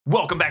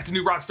Welcome back to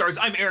New Rockstars.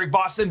 I'm Erik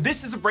Voss, and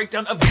this is a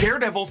breakdown of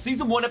Daredevil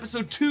Season 1,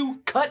 Episode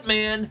 2, Cut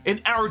Man, in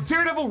our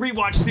Daredevil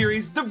rewatch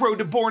series, The Road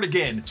to Born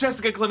Again.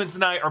 Jessica, Clemons,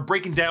 and I are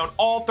breaking down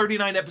all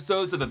 39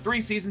 episodes of the 3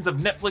 seasons of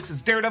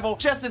Netflix's Daredevil.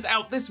 Jess is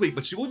out this week,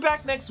 but she will be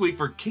back next week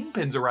for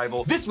Kingpin's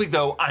arrival. This week,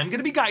 though, I'm going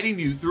to be guiding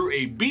you through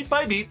a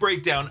beat-by-beat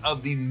breakdown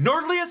of the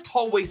gnarliest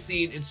hallway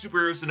scene in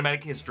superhero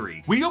cinematic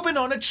history. We open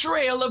on a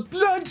trail of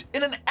blood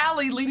in an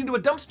alley leading to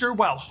a dumpster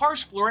while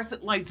harsh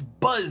fluorescent lights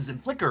buzz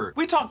and flicker.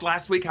 We talked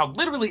last week how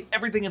literally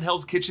everything in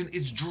Hell's Kitchen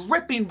is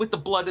dripping with the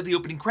blood of the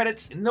opening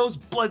credits, and those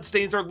blood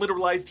stains are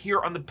literalized here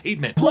on the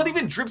pavement. Blood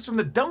even drips from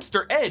the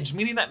dumpster edge,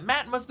 meaning that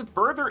Matt must have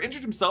further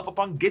injured himself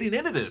upon getting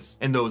into this.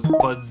 And those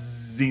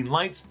buzzing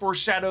lights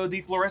foreshadow the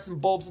fluorescent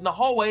bulbs in the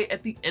hallway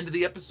at the end of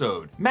the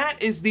episode.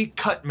 Matt is the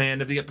cut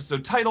man of the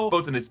episode title,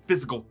 both in his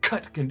physical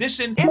cut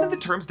condition and in the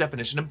term's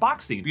definition in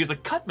boxing, because a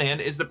cut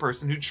man is the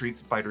person who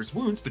treats fighters'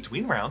 wounds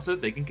between rounds so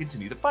that they can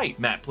continue the fight.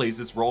 Matt plays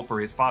this role for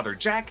his father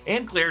Jack,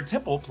 and Claire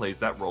Temple plays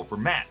that role for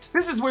Matt.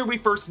 This is where we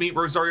first meet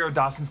Rosario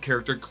Dawson's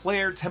character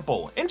Claire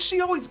Temple, and she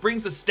always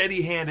brings a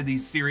steady hand in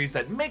these series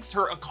that makes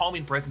her a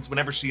calming presence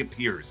whenever she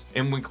appears.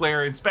 And when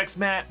Claire inspects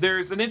Matt,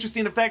 there's an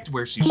interesting effect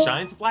where she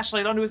shines a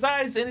flashlight onto his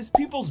eyes and his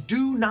pupils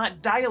do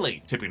not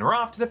dilate, tipping her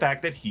off to the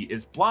fact that he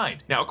is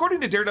blind. Now,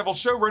 according to Daredevil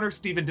showrunner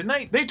Stephen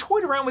DeKnight, they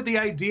toyed around with the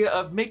idea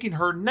of making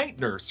her Night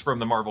Nurse from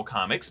the Marvel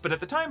comics, but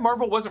at the time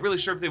Marvel wasn't really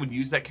sure if they would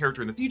use that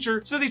character in the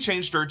future, so they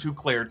changed her to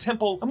Claire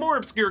Temple, a more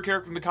obscure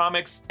character from the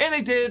comics, and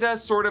they did a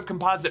sort of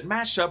composite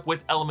mashup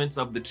with elements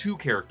of the two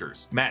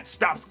characters. Matt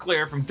stops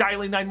Claire from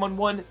dialing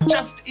 911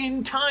 just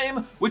in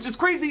time, which is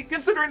crazy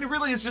considering it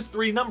really is just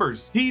 3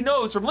 numbers. He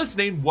knows from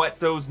listening what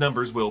those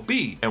numbers will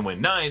be, and when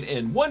 9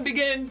 and 1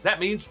 begin, that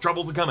means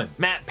trouble's a-coming.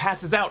 Matt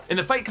passes out, and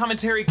the fight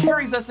commentary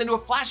carries us into a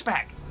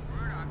flashback.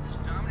 Murdoch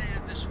has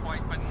dominated this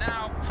fight, but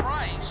now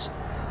Price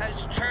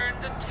has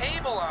turned the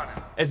table on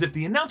him. As if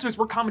the announcers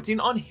were commenting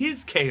on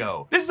his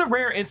KO. This is a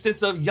rare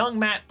instance of young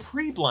Matt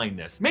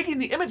pre-blindness, making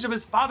the image of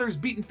his father's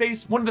beaten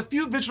face one of the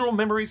few visual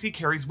memories he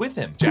carries with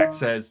him. Jack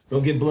says,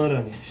 "Don't get blood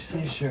on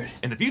your shirt."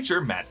 In the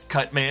future, Matt's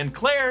cut man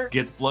Claire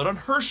gets blood on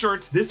her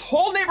shirt. This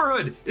whole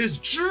neighborhood is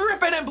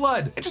dripping in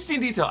blood. Interesting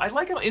detail, I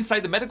like how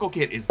inside the medical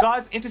kit is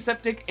gauze,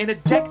 antiseptic, and a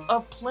deck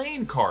of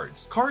playing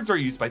cards. Cards are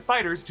used by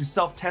fighters to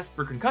self-test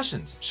for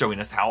concussions, showing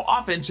us how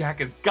often Jack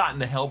has gotten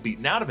the hell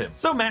beaten out of him.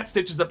 So Matt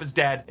stitches up his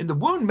dad, and the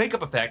wound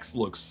makeup effects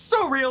look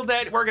so real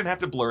that we're gonna have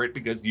to blur it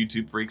because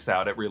YouTube freaks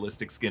out at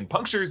realistic skin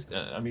punctures.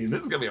 I mean,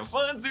 this is gonna be a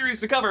fun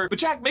series to cover, but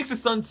Jack makes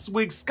his son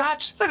swig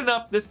scotch, setting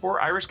up this poor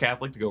Irish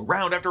Catholic to go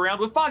round after round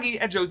with Foggy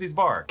at Josie's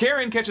bar.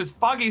 Karen catches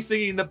Foggy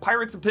singing the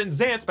Pirates of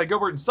Penzance by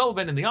Gilbert and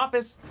Sullivan in the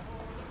office.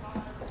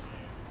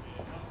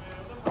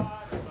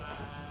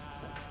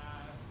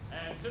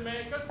 To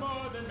make us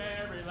more than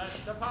merry, let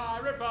the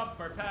pirate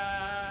bumper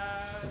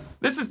pass.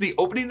 This is the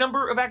opening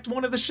number of Act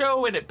 1 of the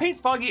show, and it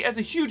paints Foggy as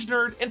a huge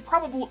nerd and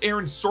probable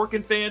Aaron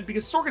Sorkin fan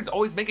because Sorkin's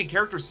always making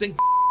characters sing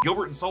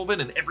Gilbert and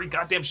Sullivan in every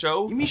goddamn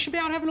show. You mean you should be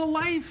out having a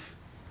life,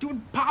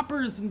 doing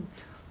poppers and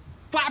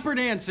flapper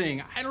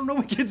dancing. I don't know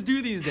what kids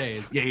do these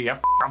days. Yeah,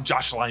 I'm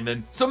Josh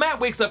Lyman. So Matt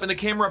wakes up and the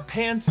camera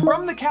pans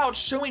from the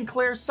couch, showing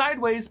Claire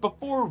sideways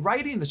before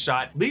writing the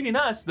shot, leaving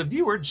us, the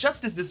viewer,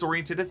 just as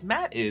disoriented as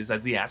Matt is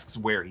as he asks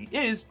where he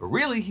is, but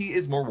really he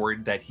is more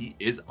worried that he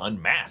is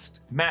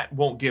unmasked. Matt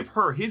won't give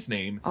her his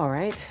name. All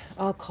right,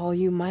 I'll call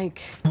you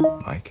Mike.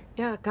 Mike?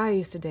 Yeah, guy I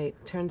used to date.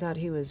 Turns out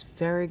he was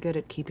very good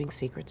at keeping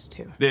secrets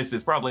too. This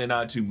is probably a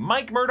nod to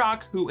Mike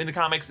Murdoch, who in the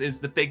comics is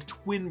the fake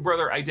twin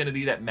brother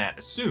identity that Matt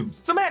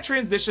assumes. So Matt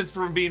transitions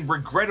from being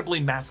regrettably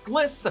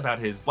maskless about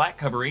his black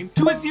covering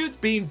to his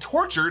youth being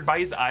tortured by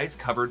his eyes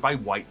covered by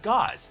white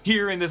gauze.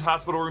 Here in this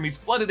hospital room, he's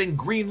flooded in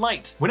green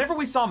light. Whenever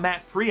we saw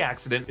Matt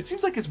pre-accident, it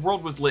seems like his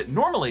world was lit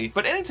normally,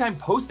 but anytime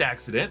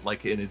post-accident,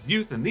 like in his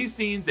youth in these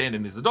scenes and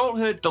in his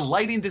adulthood, the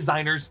lighting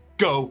designers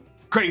go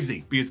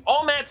crazy, because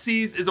all Matt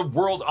sees is a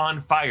world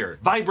on fire,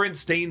 vibrant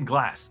stained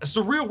glass, a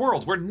surreal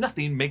world where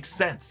nothing makes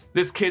sense.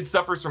 This kid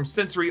suffers from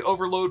sensory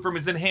overload from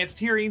his enhanced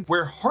hearing,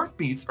 where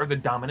heartbeats are the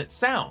dominant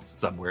sounds.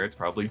 Somewhere it's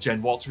probably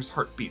Jen Walter's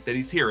heartbeat that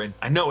he's hearing.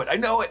 I know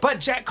it. But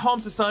Jack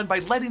calms the son by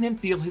letting him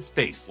feel his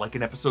face, like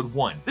in episode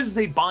 1. This is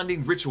a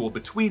bonding ritual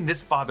between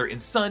this father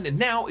and son, and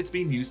now it's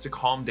being used to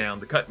calm down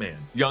the cut man.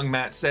 Young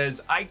Matt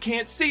says, "I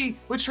can't see,"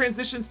 which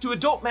transitions to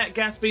adult Matt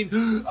gasping,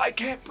 "I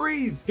can't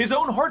breathe." His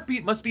own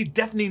heartbeat must be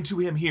deafening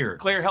to him here.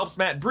 Claire helps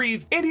Matt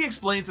breathe, and he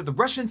explains that the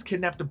Russians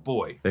kidnapped a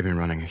boy. They've been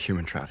running a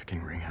human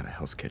trafficking ring out of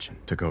Hell's Kitchen.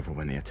 Took over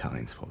when the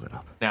Italians folded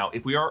up. Now,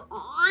 if we are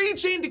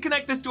reaching to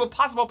connect this to a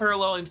possible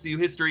parallel MCU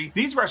history,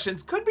 these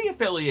Russians could be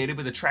affiliated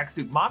with the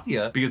tracksuit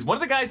mafia because one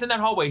of the guys in that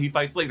hallway he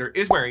fights later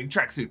is wearing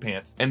tracksuit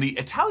pants. And the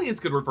Italians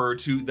could refer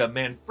to the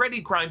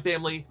Manfredi crime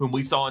family, whom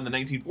we saw in the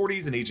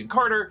 1940s in Agent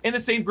Carter, and the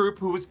same group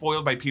who was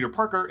foiled by Peter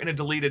Parker in a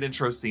deleted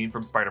intro scene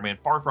from Spider-Man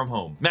Far From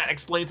Home. Matt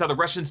explains how the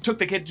Russians took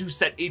the kid to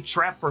set a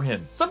trap for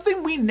him. Something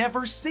something we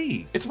never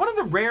see. It's one of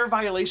the rare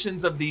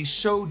violations of the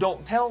show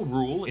don't tell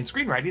rule in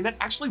screenwriting that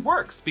actually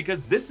works,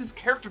 because this is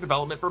character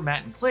development for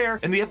Matt and Claire,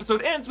 and the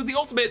episode ends with the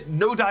ultimate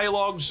no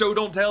dialogue show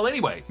don't tell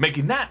anyway,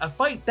 making that a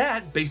fight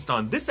that, based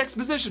on this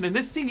exposition in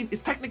this scene,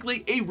 is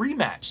technically a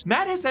rematch.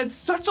 Matt has had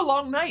such a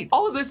long night.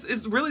 All of this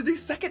is really the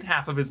second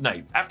half of his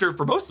night, after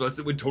for most of us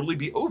it would totally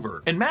be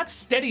over. And Matt's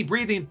steady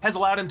breathing has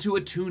allowed him to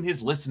attune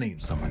his listening.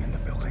 Someone in the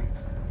building.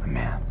 A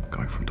man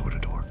going from door to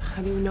door.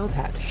 How do you know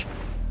that?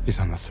 He's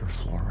on the 3rd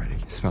floor already.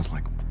 Smells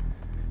like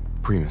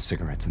Prima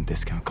cigarettes and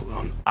discount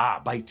cologne.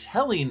 By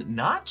telling,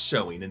 not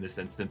showing in this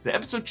instance, the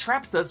episode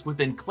traps us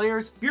within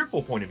Claire's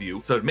fearful point of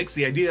view, so it makes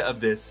the idea of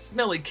this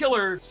smelly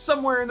killer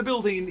somewhere in the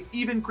building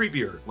even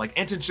creepier, like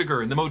Anton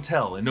Sugar in the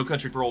motel in No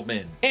Country for Old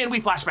Men. And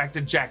we flash back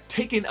to Jack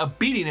taking a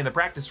beating in the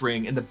practice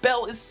ring, and the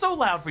bell is so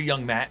loud for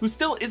young Matt, who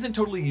still isn't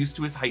totally used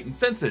to his heightened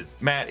senses.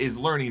 Matt is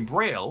learning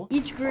Braille.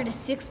 Each grid is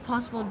 6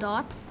 possible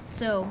dots,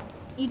 so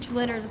each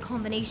letter is a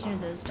combination of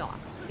those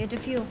dots. You have to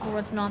feel for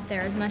what's not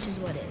there as much as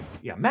what is.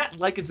 Yeah, Matt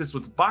likens this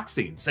with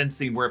boxing,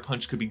 sensing where a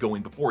punch could be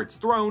going before it's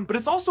thrown, but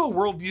it's also a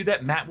worldview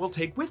that Matt will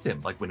take with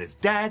him. Like when his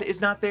dad is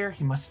not there,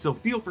 he must still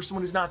feel for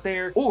someone who's not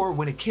there, or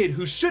when a kid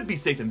who should be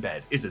safe in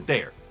bed isn't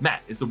there.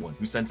 Matt is the one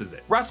who senses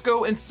it.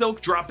 Roscoe and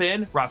Silk drop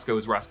in. Roscoe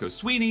is Roscoe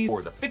Sweeney,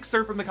 or the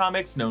Fixer from the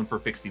comics, known for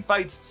fixing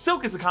fights.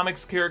 Silk is a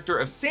comics character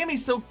of Sammy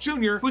Silk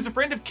Jr., who's a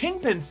friend of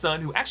Kingpin's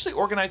son, who actually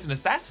organized an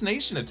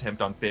assassination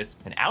attempt on Fisk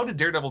and outed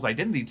Daredevil's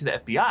identity to the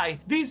FBI.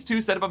 These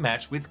two set up a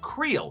match with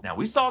Creel. Now,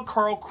 we saw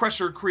Carl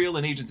Crusher Creel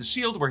in Agents of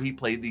S.H.I.E.L.D., where he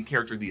played the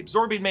character The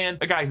Absorbing Man,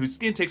 a guy whose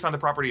skin takes on the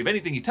property of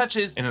anything he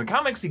touches, and in the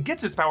comics, he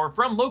gets his power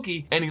from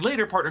Loki, and he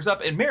later partners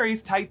up and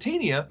marries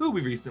Titania, who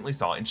we recently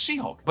saw in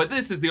She-Hulk. But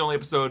this is the only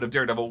episode of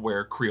Daredevil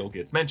where Creel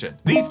gets mentioned.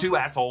 These two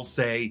assholes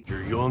say,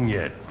 "You're young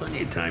yet.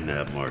 Plenty of time to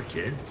have more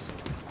kids.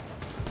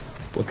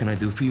 What can I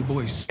do for you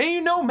boys?" And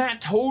you know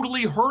Matt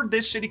totally heard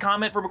this shitty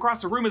comment from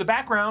across the room in the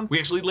background. We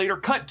actually later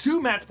cut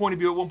to Matt's point of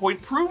view at one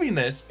point proving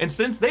this, and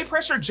since they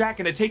pressured Jack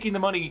into taking the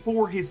money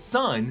for his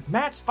son,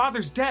 Matt's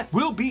father's death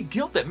will be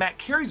guilt that Matt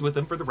carries with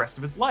him for the rest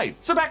of his life.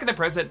 So back in the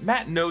present,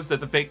 Matt knows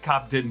that the fake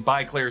cop didn't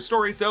buy Claire's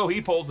story, so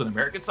he pulls an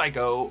American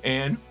Psycho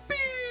and pew!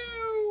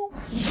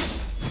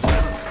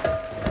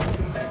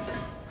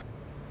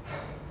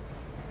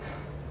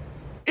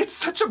 It's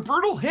such a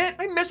brutal hit.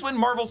 I miss when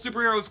Marvel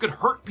superheroes could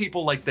hurt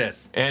people like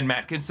this. And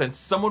Matt can sense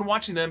someone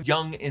watching them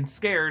young and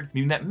scared,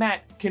 meaning that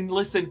Matt can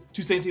listen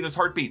to Santino's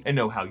heartbeat and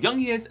know how young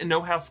he is and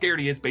know how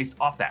scared he is based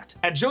off that.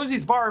 At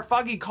Josie's bar,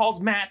 Foggy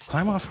calls Matt.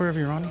 Climb off wherever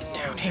you're on. Get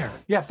down here.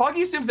 Yeah,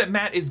 Foggy assumes that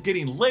Matt is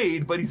getting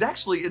laid, but he's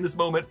actually in this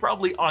moment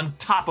probably on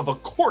top of a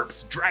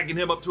corpse, dragging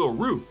him up to a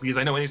roof. Because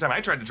I know anytime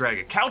I try to drag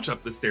a couch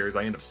up the stairs,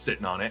 I end up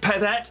sitting on it.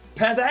 Pet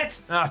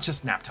that. Ah,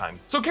 just nap time.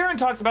 So Karen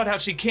talks about how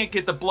she can't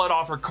get the blood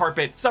off her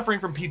carpet, suffering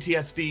from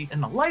PTSD,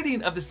 and the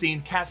lighting of the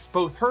scene casts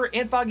both her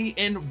and Foggy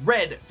in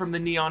red from the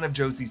neon of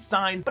Josie's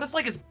sign, but it's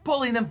like it's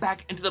pulling them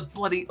back into the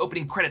bloody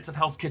opening credits of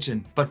Hell's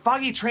Kitchen. But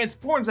Foggy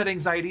transforms that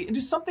anxiety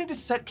into something to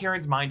set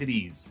Karen's mind at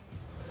ease.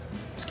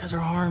 These guys are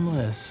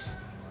harmless.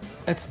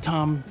 That's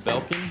Tom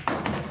Belkin.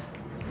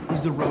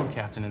 He's the road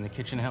captain in the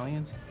Kitchen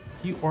Hellions.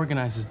 He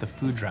organizes the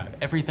food drive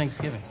every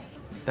Thanksgiving.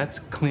 That's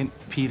Clint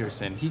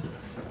Peterson. He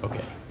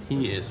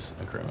is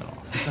a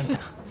criminal. But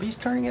he's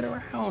turning it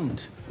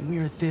around.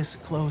 We're this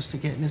close to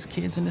getting his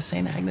kids into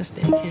St. Agnes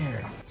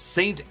daycare.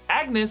 St.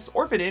 Agnes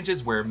Orphanage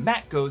is where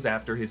Matt goes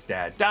after his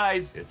dad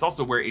dies. It's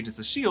also where Agents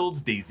of S.H.I.E.L.D.'s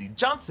Daisy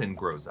Johnson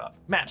grows up.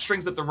 Matt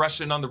strings up the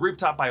Russian on the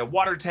rooftop by a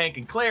water tank,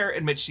 and Claire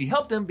admits she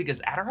helped him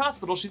because at her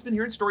hospital she's been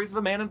hearing stories of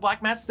a man in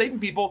black mask saving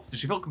people, so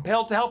she felt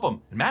compelled to help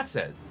him. And Matt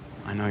says,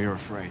 I know you're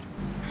afraid.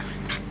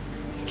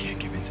 You can't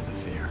give in to the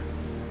fear.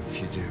 If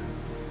you do,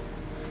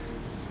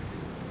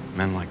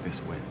 men like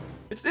this win.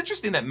 It's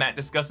interesting that Matt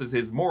discusses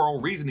his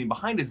moral reasoning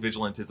behind his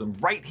vigilantism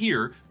right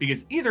here,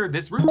 because either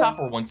this rooftop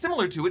or one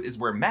similar to it is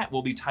where Matt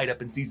will be tied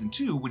up in season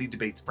 2 when he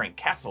debates Frank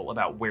Castle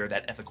about where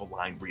that ethical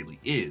line really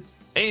is.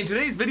 And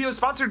today's video is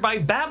sponsored by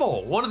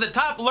Babbel, one of the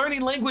top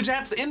learning language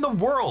apps in the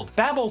world.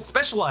 Babbel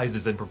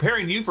specializes in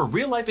preparing you for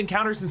real-life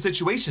encounters and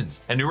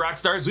situations. And new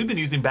Rockstars, we've been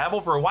using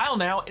Babbel for a while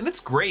now, and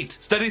it's great.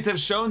 Studies have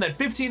shown that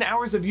 15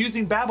 hours of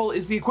using Babbel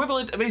is the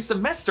equivalent of a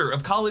semester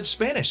of college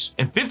Spanish.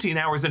 And 15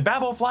 hours in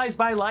Babbel flies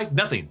by like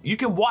nothing. You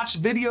can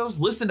watch videos,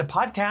 listen to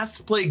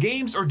podcasts, play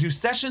games, or do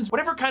sessions,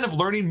 whatever kind of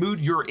learning mood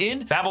you're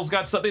in, Babbel's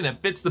got something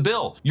that fits the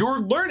bill.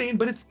 You're learning,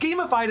 but it's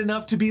gamified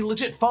enough to be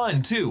legit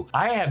fun too.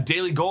 I have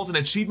daily goals and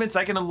achievements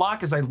I can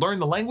unlock as I learn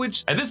the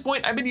language. At this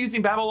point, I've been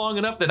using Babbel long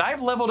enough that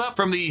I've leveled up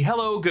from the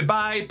hello,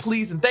 goodbye,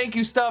 please, and thank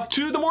you stuff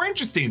to the more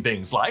interesting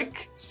things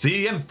like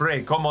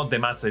siempre como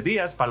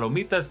demasiadas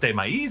palomitas de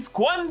maíz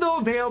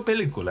cuando veo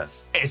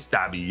películas.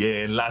 Está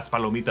bien, las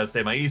palomitas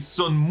de maíz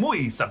son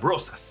muy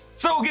sabrosas.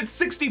 So get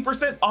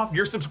 60% off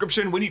your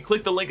subscription when you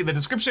click the link in the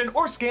description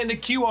or scan the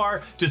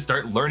QR to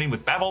start learning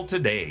with Babbel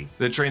today.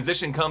 The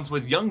transition comes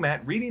with young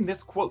Matt reading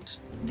this quote.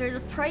 There's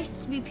a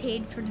price to be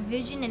paid for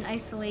division and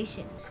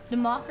isolation.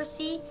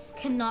 Democracy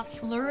cannot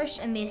flourish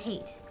amid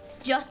hate.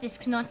 Justice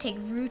cannot take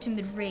root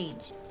amid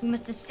rage. We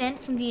must dissent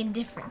from the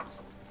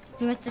indifference.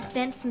 We must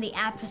descend from the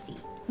apathy.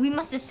 We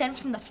must descend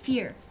from the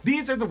fear.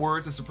 These are the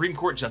words of Supreme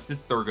Court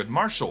Justice Thurgood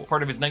Marshall,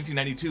 part of his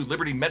 1992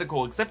 Liberty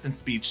Medical Acceptance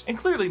speech, and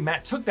clearly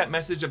Matt took that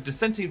message of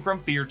dissenting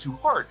from fear to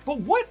heart. But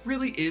what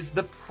really is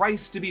the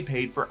price to be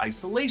paid for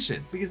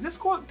isolation? Because this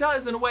quote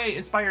does, in a way,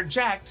 inspire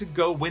Jack to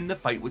go win the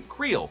fight with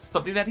Creel,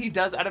 something that he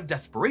does out of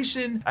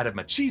desperation, out of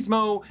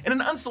machismo, and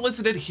an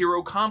unsolicited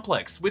hero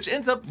complex, which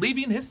ends up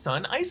leaving his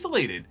son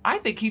isolated. I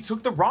think he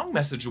took the wrong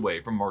message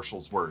away from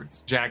Marshall's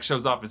words. Jack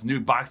shows off his new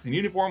boxing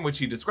uniform, which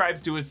he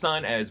describes to his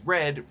son as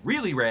red,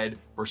 really red,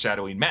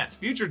 foreshadowing Matt's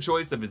future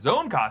choice of his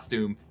own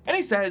costume, and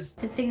he says,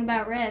 The thing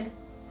about red,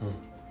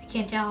 I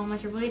can't tell how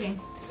much you're bleeding.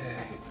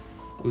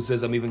 Who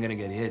says I'm even gonna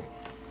get hit?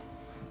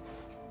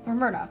 Or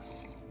Murdoch's.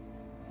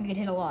 You get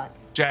hit a lot.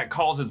 Jack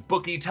calls his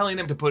bookie, telling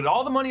him to put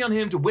all the money on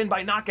him to win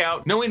by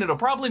knockout, knowing it'll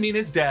probably mean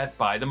his death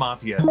by the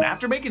Mafia. And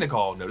after making the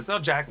call, notice how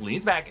Jack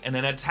leans back and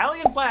an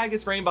Italian flag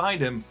is framed behind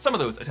him, some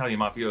of those Italian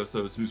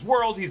mafiosos whose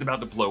world he's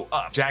about to blow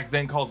up. Jack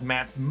then calls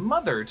Matt's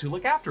mother to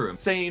look after him,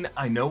 saying,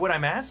 I know what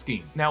I'm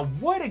asking. Now,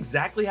 what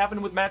exactly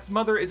happened with Matt's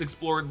mother is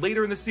explored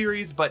later in the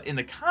series, but in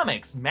the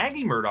comics,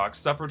 Maggie Murdoch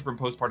suffered from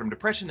postpartum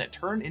depression that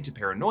turned into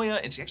paranoia,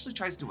 and she actually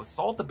tries to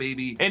assault the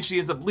baby, and she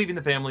ends up leaving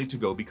the family to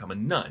go become a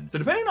nun. So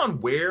depending on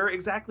where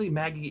exactly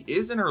Maggie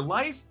is in her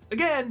life,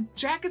 again,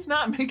 Jack is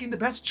not making the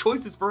best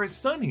choices for his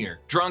son here.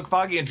 Drunk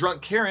Foggy and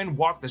drunk Karen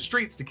walk the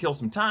streets to kill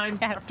some time.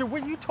 After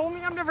what you told me,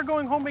 I'm never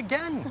going home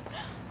again.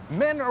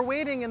 Men are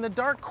waiting in the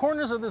dark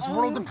corners of this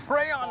world to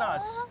prey on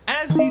us.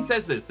 As he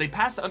says this, they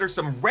pass under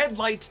some red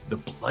light, the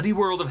bloody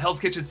world of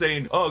Hell's Kitchen,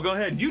 saying, oh, go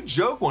ahead, you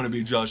joke want to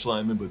be Josh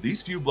Lyman, but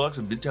these few blocks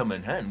of Midtown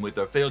Manhattan with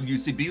our failed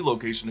UCB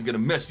location are gonna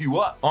mess you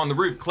up. On the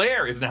roof,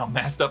 Claire is now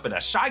masked up in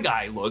a Shy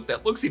Guy look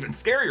that looks even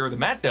scarier than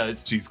Matt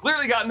does. She's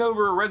clearly gotten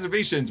over her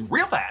reservations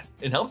real fast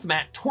and helps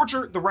Matt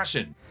torture the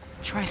Russian.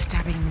 Try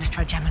stabbing him in his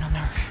trigeminal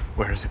nerve.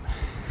 Where is it?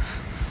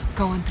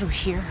 Going through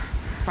here,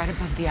 right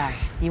above the eye.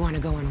 You want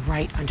to go in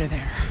right under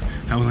there.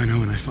 How will I know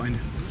when I find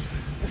it?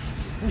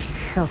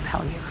 He'll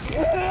tell you.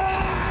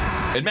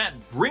 And Matt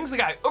brings the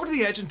guy over to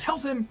the edge and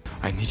tells him,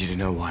 I need you to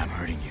know why I'm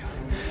hurting you.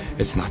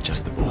 It's not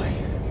just the boy.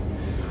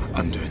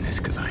 I'm doing this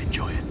because I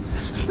enjoy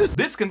it.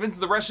 This convinces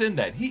the Russian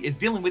that he is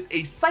dealing with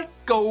a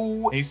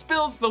psycho, and he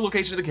spills the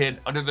location of the kid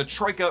under the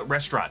Troika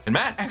restaurant. And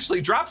Matt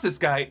actually drops this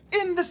guy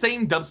in the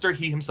same dumpster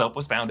he himself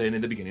was found in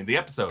the beginning of the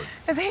episode.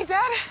 Is he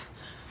dead?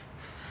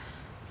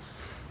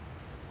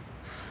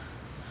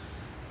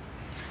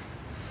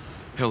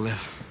 He'll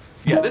live.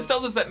 Yeah, this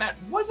tells us that Matt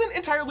wasn't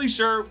entirely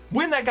sure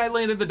when that guy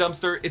landed in the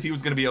dumpster if he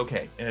was gonna be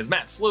okay. And as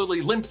Matt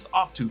slowly limps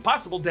off to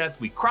possible death,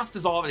 we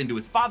cross-dissolve into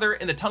his father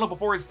in the tunnel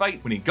before his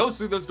fight. When he goes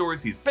through those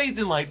doors, he's bathed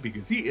in light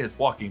because he is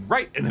walking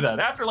right into that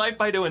afterlife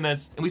by doing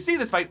this. And we see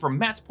this fight from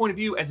Matt's point of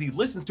view as he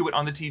listens to it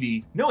on the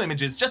TV. No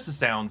images, just the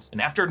sounds.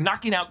 And after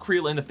knocking out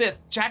Creel in the 5th,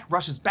 Jack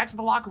rushes back to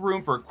the locker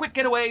room for a quick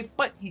getaway,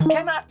 but he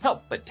cannot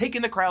help but take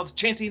in the crowd's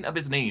chanting of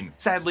his name.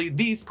 Sadly,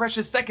 these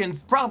precious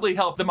seconds probably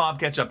help the mob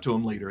catch up to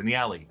him later in the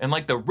alley. And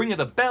like the ring of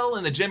the bell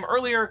in the gym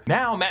earlier,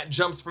 now Matt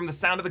jumps from the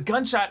sound of the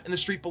gunshot in the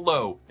street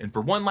below. And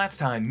for one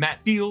last time, Matt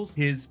feels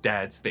his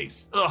dad's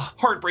face. Ugh,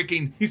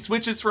 heartbreaking. He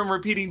switches from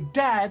repeating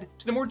dad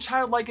to the more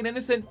childlike and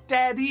innocent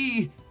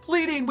daddy,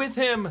 pleading with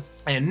him.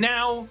 And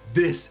now,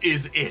 this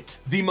is it.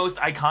 The most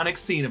iconic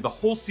scene of the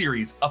whole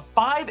series, a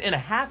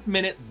 5.5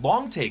 minute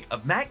long take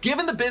of Matt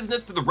giving the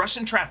business to the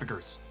Russian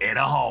traffickers in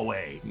a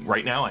hallway.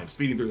 Right now, I'm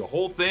speeding through the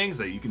whole thing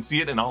so that you can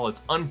see it in all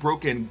its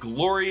unbroken,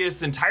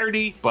 glorious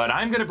entirety, but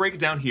I'm gonna break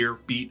it down here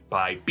beat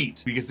by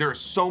beat because there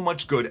is so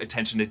much good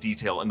attention to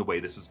detail in the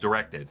way this is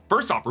directed.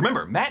 First off,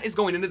 remember, Matt is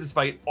going into this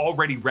fight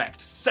already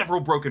wrecked,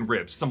 several broken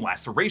ribs, some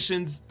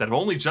lacerations that have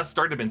only just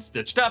started to been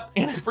stitched up,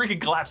 and a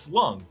freaking collapsed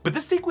lung. But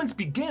this sequence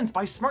begins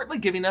by smartly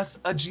giving us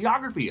a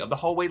geography of the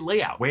hallway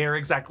layout, where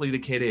exactly the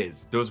kid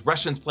is, those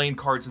Russians playing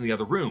cards in the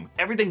other room,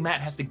 everything Matt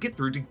has to get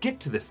through to get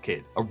to this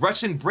kid. A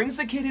Russian brings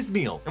the kid his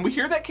meal, and we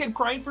hear that kid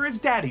crying for his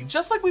daddy,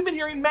 just like we've been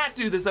hearing Matt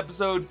do this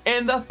episode,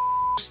 and the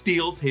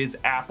steals his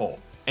apple.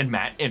 And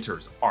Matt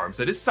enters, arms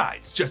at his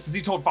sides, just as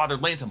he told Father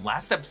Lantom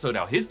last episode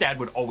how his dad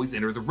would always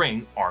enter the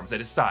ring, arms at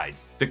his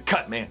sides. The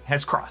cut man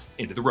has crossed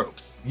into the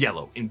ropes.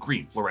 Yellow and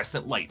green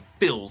fluorescent light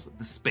fills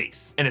the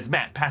space. And as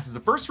Matt passes the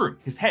first room,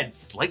 his head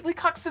slightly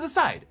cocks to the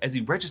side as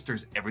he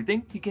registers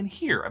everything he can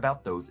hear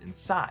about those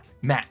inside.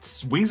 Matt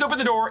swings open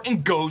the door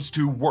and goes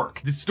to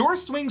work. This door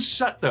swings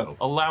shut though,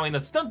 allowing the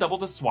stunt double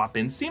to swap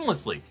in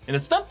seamlessly. And the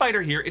stunt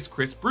fighter here is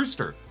Chris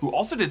Brewster, who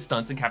also did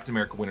stunts in Captain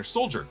America Winter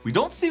Soldier. We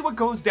don't see what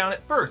goes down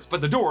at first,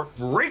 but the door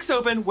breaks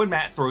open when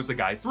Matt throws a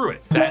guy through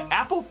it. That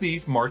apple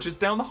thief marches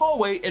down the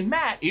hallway, and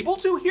Matt, able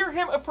to hear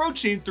him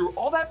approaching through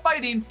all that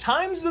fighting,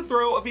 times the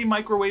throw of a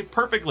microwave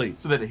perfectly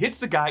so that it hits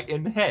the guy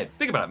in the head.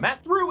 Think about it,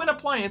 Matt threw an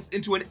appliance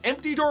into an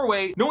empty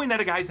doorway, knowing that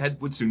a guy's head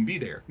would soon be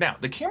there. Now,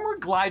 the camera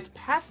glides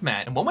past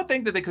Matt, and one would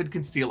think that they could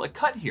conceal a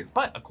cut here,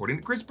 but according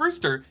to Chris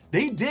Brewster,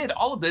 they did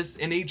all of this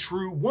in a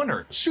true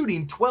oneer,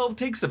 shooting 12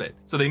 takes of it.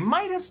 So they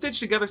might have stitched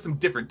together some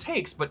different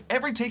takes, but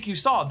every take you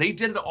saw, they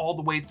did it all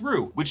the way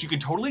through, which you can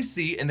totally see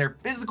see in their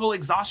physical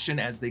exhaustion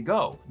as they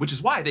go, which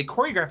is why they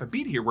choreograph a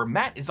beat here where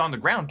Matt is on the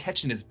ground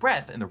catching his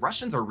breath and the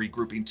Russians are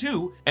regrouping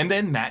too, and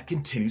then Matt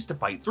continues to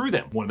fight through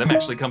them. One of them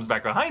actually comes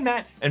back behind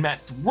Matt, and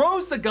Matt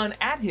throws the gun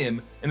at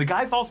him, and the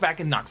guy falls back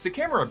and knocks the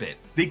camera a bit.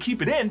 They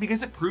keep it in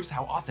because it proves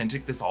how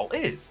authentic this all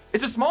is.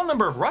 It's a small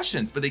number of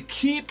Russians, but they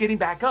keep getting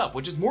back up,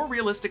 which is more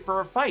realistic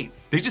for a fight.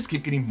 They just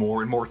keep getting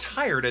more and more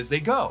tired as they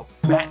go.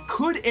 Matt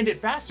could end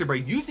it faster by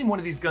using one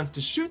of these guns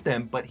to shoot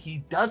them, but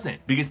he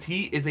doesn't because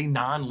he is a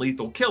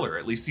non-lethal killer,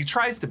 at least he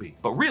tries to be.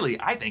 But really,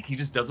 I think he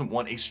just doesn't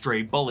want a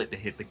stray bullet to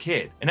hit the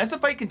kid. And as the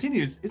fight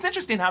continues, it's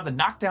interesting how the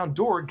knockdown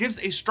door gives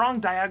a strong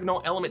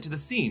diagonal element to the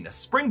scene, a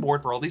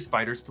springboard for all these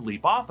fighters to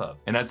leap off of.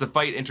 And as the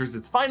fight enters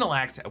its final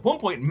act, at one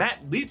point Matt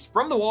leaps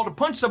from the wall to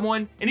punch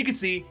someone, and you can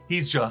see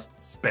he's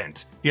just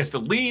spent. He has to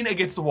lean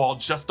against the wall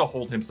just to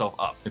hold himself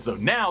up. And so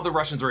now the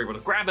Russians are able to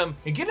grab him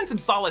and get in some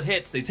solid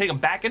hits. They take him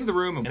back into the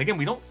room, and again,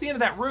 we don't see into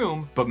that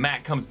room, but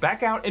Matt comes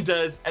back out and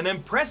does an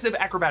impressive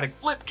acrobatic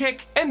flip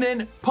kick, and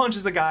then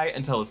punches a guy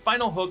until his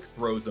final hook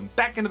throws him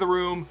back into the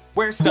room,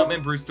 where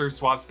stuntman Brewster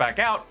swaps back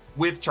out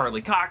with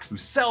Charlie Cox, who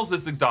sells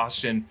this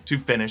exhaustion to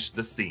finish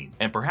the scene.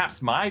 And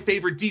perhaps my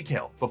favorite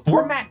detail,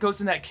 before Matt goes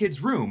in that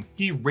kid's room,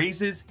 he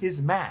raises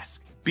his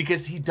mask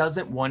because he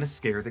doesn't want to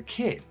scare the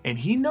kid. And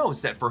he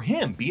knows that for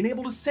him, being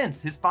able to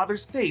sense his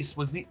father's face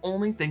was the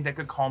only thing that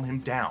could calm him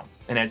down.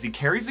 And as he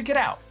carries the kid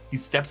out, he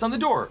steps on the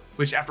door,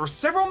 which after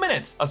several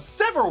minutes of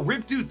several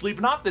ripped dudes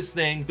leaping off this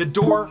thing, the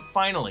door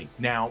finally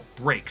now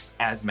breaks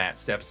as Matt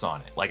steps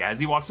on it. Like as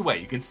he walks away,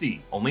 you can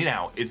see, only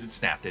now is it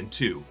snapped in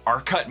two.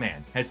 Our cut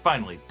man has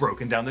finally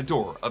broken down the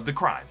door of the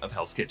crime of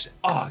Hell's Kitchen.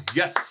 Ah,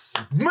 yes,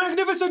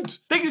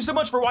 magnificent! Thank you so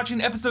much for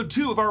watching episode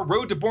 2 of our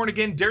Road to Born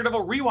Again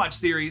Daredevil rewatch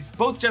series.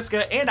 Both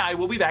Jessica and I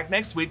will be back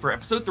next week for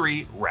episode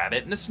 3,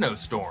 Rabbit in a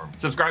Snowstorm.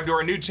 Subscribe to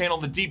our new channel,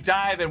 The Deep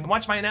Dive, and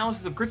watch my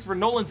analysis of Christopher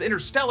Nolan's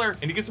Interstellar,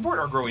 and you can support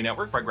our growing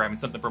network by grabbing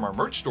something from our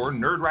merch store,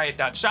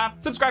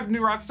 nerdriot.shop. Subscribe to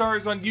New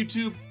Rockstars on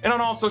YouTube and on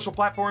all social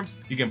platforms.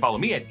 You can follow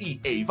me at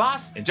EA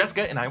Voss, and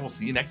Jessica and I will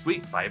see you next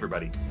week. Bye,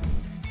 everybody.